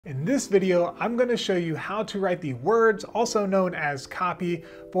In this video, I'm going to show you how to write the words, also known as copy,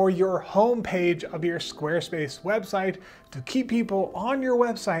 for your home page of your Squarespace website to keep people on your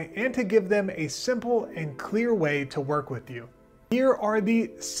website and to give them a simple and clear way to work with you. Here are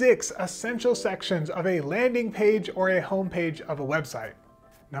the 6 essential sections of a landing page or a home page of a website.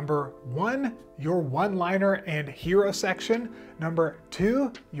 Number 1, your one-liner and hero section. Number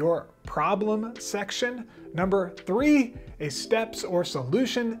 2, your problem section. Number 3, a steps or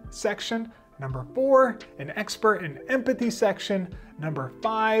solution section. Number 4, an expert and empathy section. Number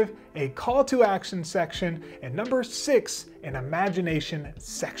 5, a call to action section. And number 6, an imagination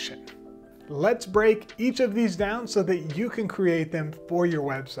section. Let's break each of these down so that you can create them for your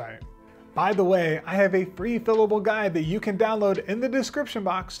website. By the way, I have a free fillable guide that you can download in the description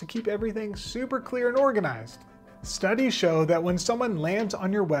box to keep everything super clear and organized. Studies show that when someone lands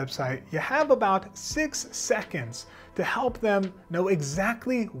on your website, you have about 6 seconds to help them know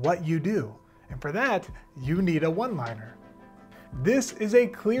exactly what you do. And for that, you need a one-liner. This is a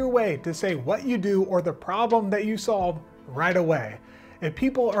clear way to say what you do or the problem that you solve right away. If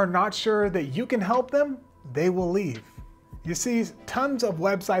people are not sure that you can help them, they will leave. You see, tons of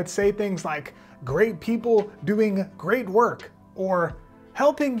websites say things like, great people doing great work, or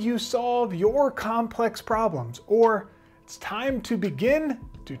helping you solve your complex problems, or it's time to begin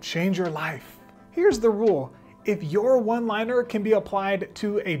to change your life. Here's the rule. If your one-liner can be applied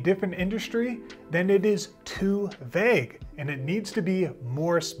to a different industry, then it is too vague and it needs to be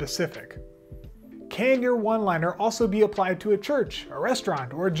more specific. Can your one-liner also be applied to a church, a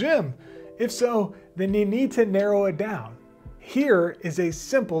restaurant, or a gym? If so, then you need to narrow it down. Here is a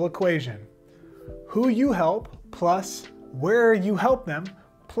simple equation. Who you help plus where you help them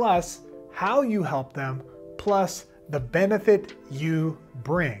plus how you help them plus the benefit you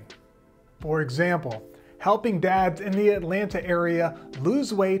bring. For example, helping dads in the Atlanta area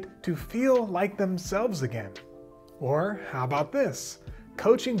lose weight to feel like themselves again. Or how about this?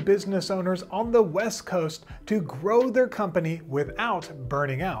 Coaching business owners on the West Coast to grow their company without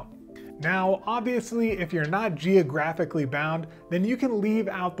burning out. Now, obviously, if you're not geographically bound, then you can leave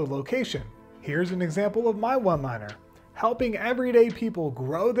out the location. Here's an example of my one-liner. Helping everyday people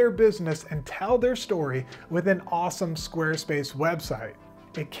grow their business and tell their story with an awesome Squarespace website.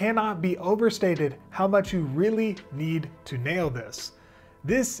 It cannot be overstated how much you really need to nail this.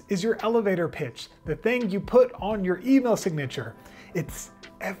 This is your elevator pitch, the thing you put on your email signature. It's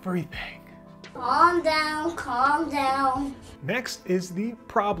everything. Calm down, calm down. Next is the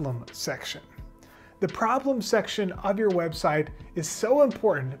problem section. The problem section of your website is so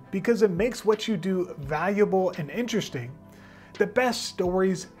important because it makes what you do valuable and interesting. The best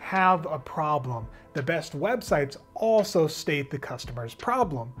stories have a problem. The best websites also state the customer's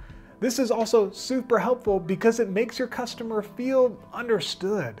problem. This is also super helpful because it makes your customer feel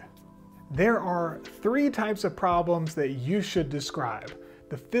understood. There are 3 types of problems that you should describe: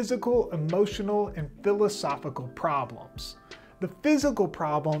 the physical, emotional, and philosophical problems. The physical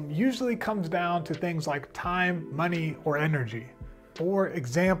problem usually comes down to things like time, money, or energy. For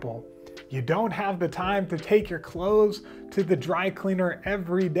example, you don't have the time to take your clothes to the dry cleaner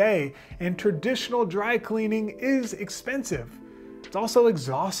every day, and traditional dry cleaning is expensive. It's also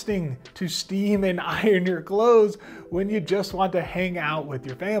exhausting to steam and iron your clothes when you just want to hang out with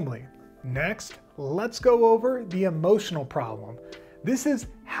your family. Next, let's go over the emotional problem. This is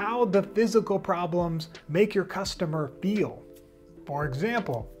how the physical problems make your customer feel. For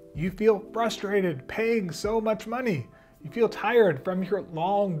example, you feel frustrated paying so much money. You feel tired from your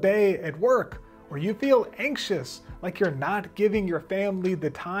long day at work, or you feel anxious like you're not giving your family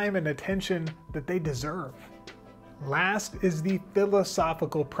the time and attention that they deserve. Last is the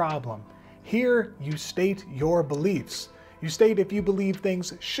philosophical problem. Here you state your beliefs. You state if you believe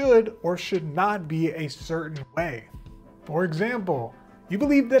things should or should not be a certain way. For example, you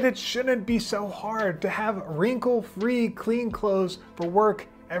believe that it shouldn't be so hard to have wrinkle-free clean clothes for work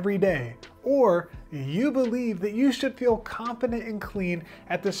every day. Or you believe that you should feel confident and clean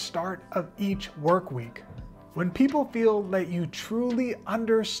at the start of each work week. When people feel that you truly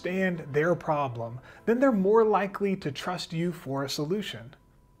understand their problem, then they're more likely to trust you for a solution.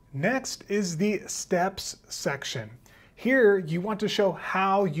 Next is the steps section. Here you want to show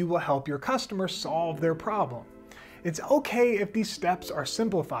how you will help your customer solve their problem. It's okay if these steps are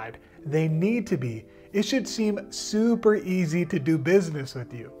simplified. They need to be. It should seem super easy to do business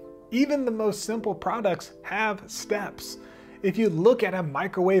with you. Even the most simple products have steps. If you look at a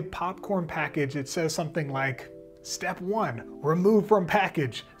microwave popcorn package, it says something like, Step 1, remove from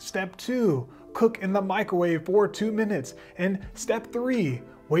package. Step 2, cook in the microwave for 2 minutes. And Step 3,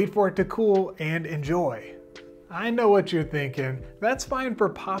 wait for it to cool and enjoy. I know what you're thinking. That's fine for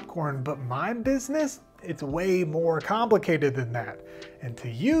popcorn, but my business, it's way more complicated than that. And to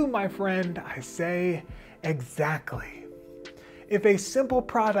you, my friend, I say exactly. If a simple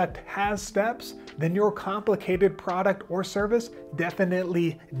product has steps, then your complicated product or service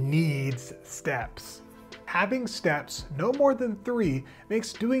definitely needs steps. Having steps, no more than 3,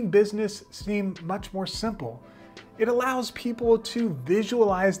 makes doing business seem much more simple. It allows people to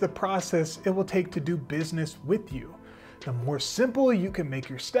visualize the process it will take to do business with you. The more simple you can make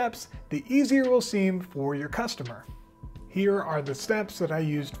your steps, the easier it will seem for your customer. Here are the steps that I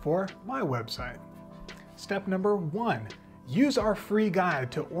used for my website. Step number 1. Use our free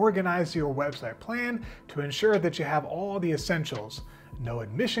guide to organize your website plan to ensure that you have all the essentials. No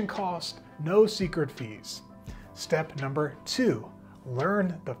admission cost, no secret fees. Step number 2.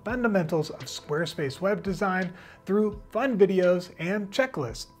 Learn the fundamentals of Squarespace web design through fun videos and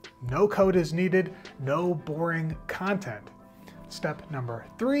checklists. No code is needed, no boring content. Step number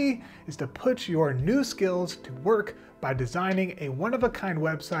 3 is to put your new skills to work by designing a one-of-a-kind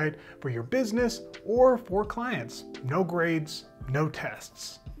website for your business or for clients. No grades, no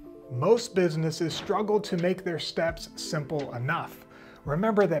tests. Most businesses struggle to make their steps simple enough.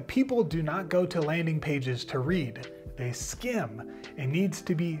 Remember that people do not go to landing pages to read. They skim. It needs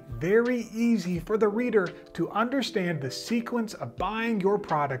to be very easy for the reader to understand the sequence of buying your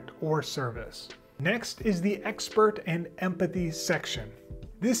product or service. Next is the expert and empathy section.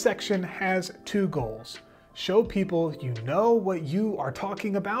 This section has 2 goals. Show people you know what you are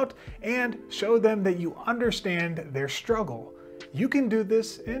talking about and show them that you understand their struggle. You can do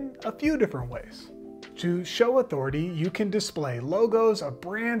this in a few different ways. To show authority, you can display logos of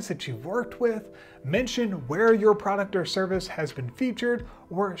brands that you've worked with, mention where your product or service has been featured,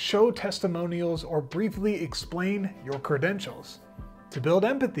 or show testimonials or briefly explain your credentials. To build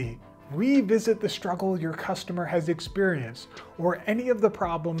empathy, revisit the struggle your customer has experienced or any of the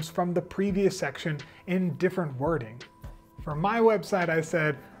problems from the previous section in different wording. For my website, I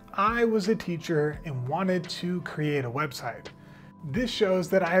said, I was a teacher and wanted to create a website. This shows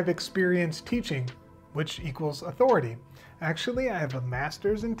that I have experience teaching, which equals authority. Actually, I have a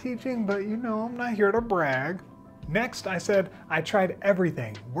master's in teaching, but you know, I'm not here to brag. Next, I said, I tried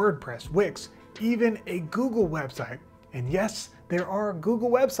everything, WordPress, Wix, even a Google website. And yes, there are Google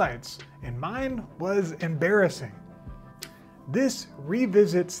websites, and mine was embarrassing. This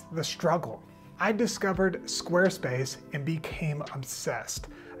revisits the struggle. I discovered Squarespace and became obsessed.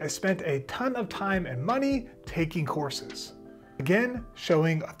 I spent a ton of time and money taking courses. Again,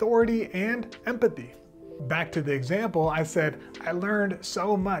 showing authority and empathy. Back to the example, I said, I learned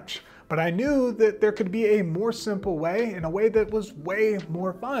so much, but I knew that there could be a more simple way and a way that was way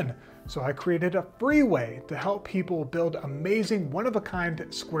more fun. So I created a free way to help people build amazing one-of-a-kind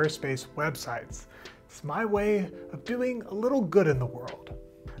Squarespace websites. It's my way of doing a little good in the world.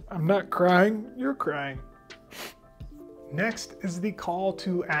 I'm not crying, you're crying. Next is the call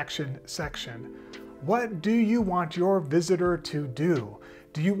to action section. What do you want your visitor to do?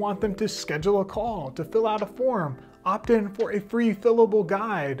 Do you want them to schedule a call, to fill out a form, opt in for a free fillable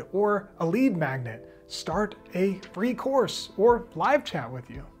guide or a lead magnet, start a free course, or live chat with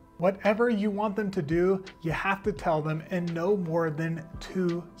you? Whatever you want them to do, you have to tell them in no more than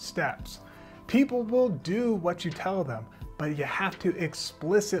 2 steps. People will do what you tell them, but you have to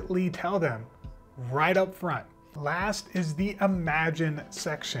explicitly tell them right up front. Last is the imagine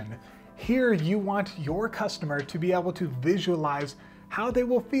section. Here you want your customer to be able to visualize how they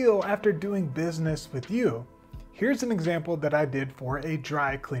will feel after doing business with you. Here's an example that I did for a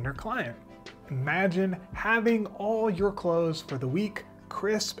dry cleaner client. Imagine having all your clothes for the week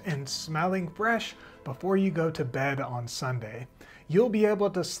crisp and smelling fresh before you go to bed on Sunday. You'll be able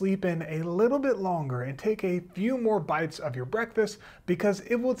to sleep in a little bit longer and take a few more bites of your breakfast because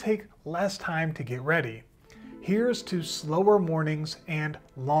it will take less time to get ready. Here's to slower mornings and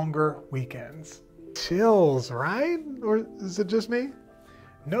longer weekends. Chills, right? Or is it just me?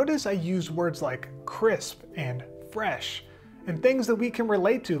 Notice I use words like crisp and fresh, and things that we can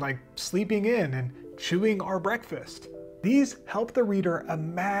relate to like sleeping in and chewing our breakfast. These help the reader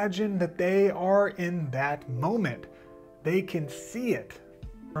imagine that they are in that moment. They can see it.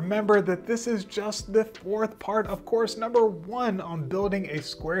 Remember that this is just the 4th part of course number 1 on building a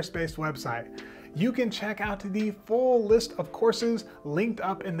Squarespace website. You can check out the full list of courses linked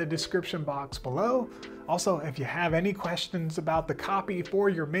up in the description box below. Also, if you have any questions about the copy for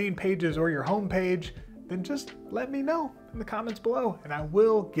your main pages or your home page, then just let me know in the comments below and I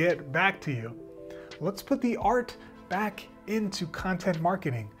will get back to you. Let's put the art back into content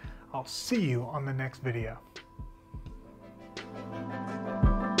marketing. I'll see you on the next video.